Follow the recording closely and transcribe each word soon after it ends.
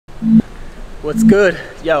What's good?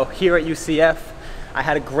 Yo, here at UCF, I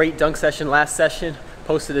had a great dunk session last session,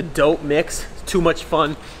 posted a dope mix, too much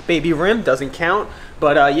fun. Baby rim, doesn't count,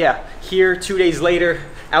 but yeah, here 2 days later,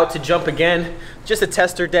 out to jump again. Just a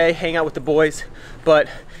tester day, hang out with the boys, but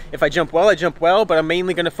if I jump well, but I'm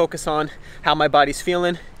mainly gonna focus on how my body's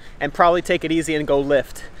feeling and probably take it easy and go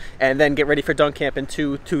lift, and then get ready for dunk camp in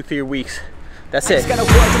 3 weeks. That's it. Never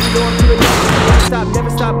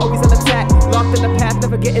stop, always on attack. Locked in the path,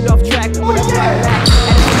 never getting off track. And I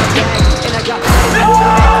got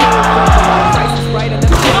price is right, and I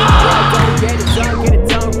don't get it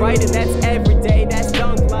done right, and that's every day. That's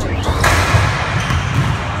dunk life.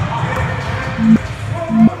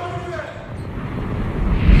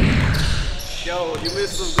 Yo, you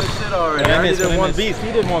missed some good shit already. Yeah, he did one beast.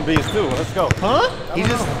 He did one beast too. Let's go. Huh? He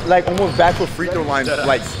just like almost back to a free throw line,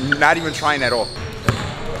 like not even trying at all.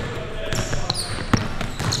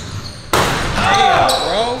 Yeah,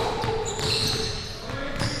 bro.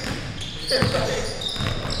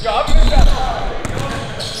 Yo, I'm in that.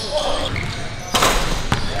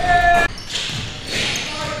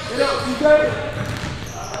 Get up, CJ.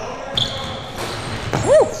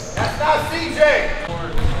 Woo! That's not CJ.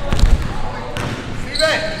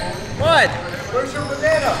 What? Where's your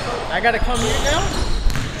banana? I gotta come here now?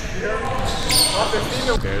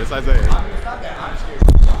 Okay, this Isaiah. I'm scared.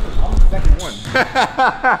 I'm the second one.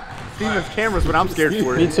 Steven's cameras, but I'm scared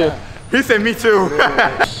for it. Me too. He said me too.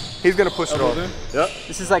 He's gonna push it off. Yep.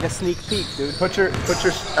 This is like a sneak peek, dude. Put your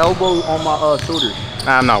elbow on my shoulder.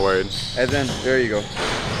 Nah, I'm not worried. And then there you go.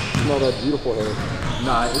 Smell that beautiful hair.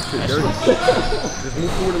 Nah, it's too dirty. Just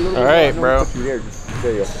move forward a little bit. All right, bro. There you go.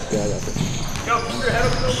 Yeah, I got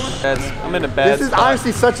it. I'm in a bad This is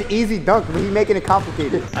honestly such an easy dunk, but he's making it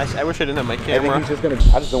complicated. I wish I didn't have my I camera. think he's just gonna.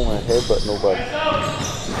 I just don't want to headbutt nobody.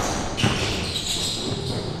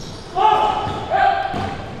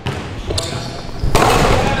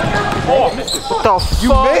 Oh, missed it. What the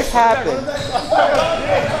fuck happened?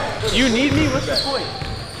 You need me? What's the point?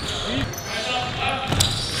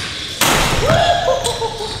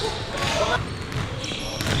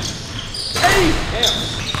 Hey! Damn.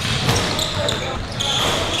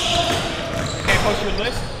 Can I post your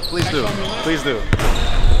list? Please do. Please do.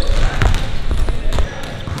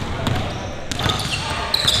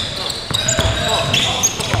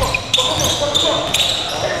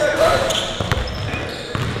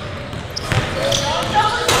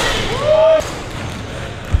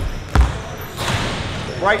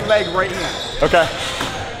 Right leg, right hand. Okay.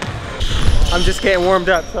 I'm just getting warmed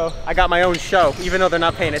up, so I got my own show, even though they're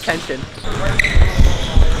not paying attention.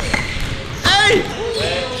 Hey!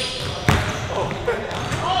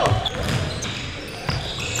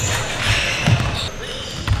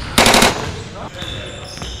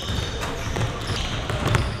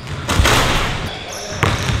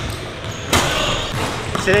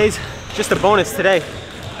 Today's just a bonus today.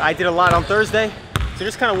 I did a lot on Thursday, so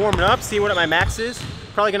just kind of warming up, see what my max is.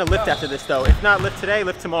 Probably gonna lift after this though. If not lift today,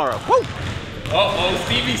 lift tomorrow. Woo! Uh-oh,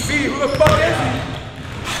 Stevie C, who the fuck is he?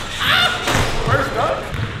 Ah! First up.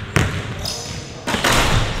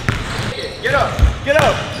 Get up, get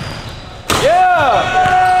up.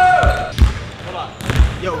 Yeah! Hold on.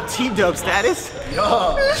 Yo, T-dub status? Yo.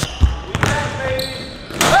 Ah!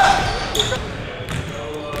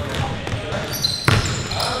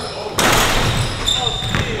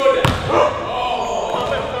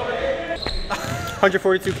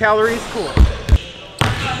 142 calories, cool.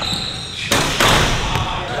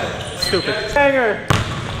 Stupid. Hanger.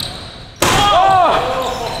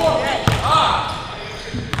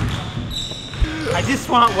 I just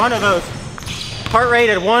want one of those. Heart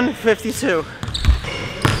rate at 152.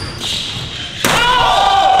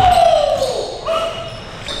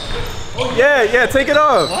 Yeah, take it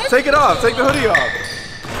off. What? Take it off. Take the hoodie off.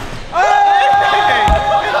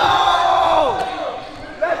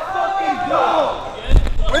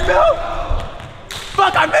 Window?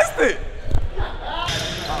 Fuck, I missed it!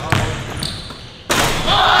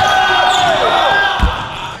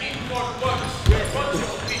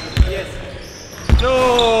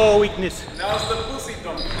 No weakness. Now it's the pussy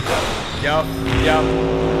dunk. Yup.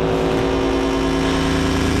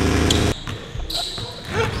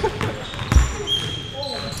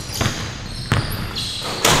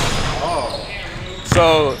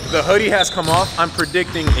 So the hoodie has come off. I'm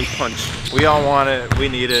predicting a punch. We all want it. We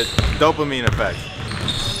need it. Dopamine effect.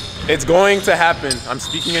 It's going to happen. I'm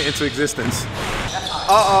speaking it into existence.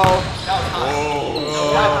 Uh-oh.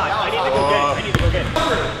 I need to go get it.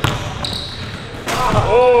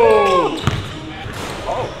 Oh!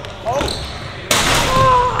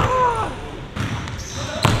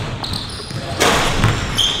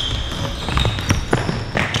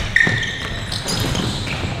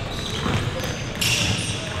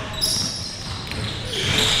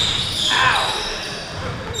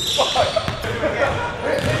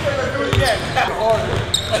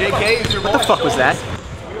 fuck was that?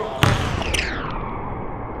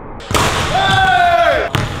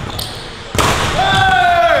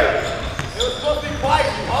 It was supposed to be quiet,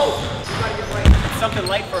 you hoe. Something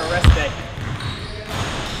light for a rest day.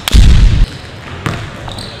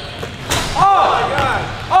 Oh my God.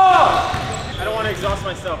 Oh! I don't want to exhaust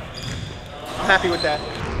myself. I'm happy with that.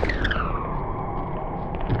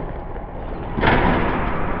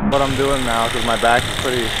 What I'm doing now, because my back is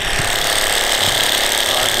pretty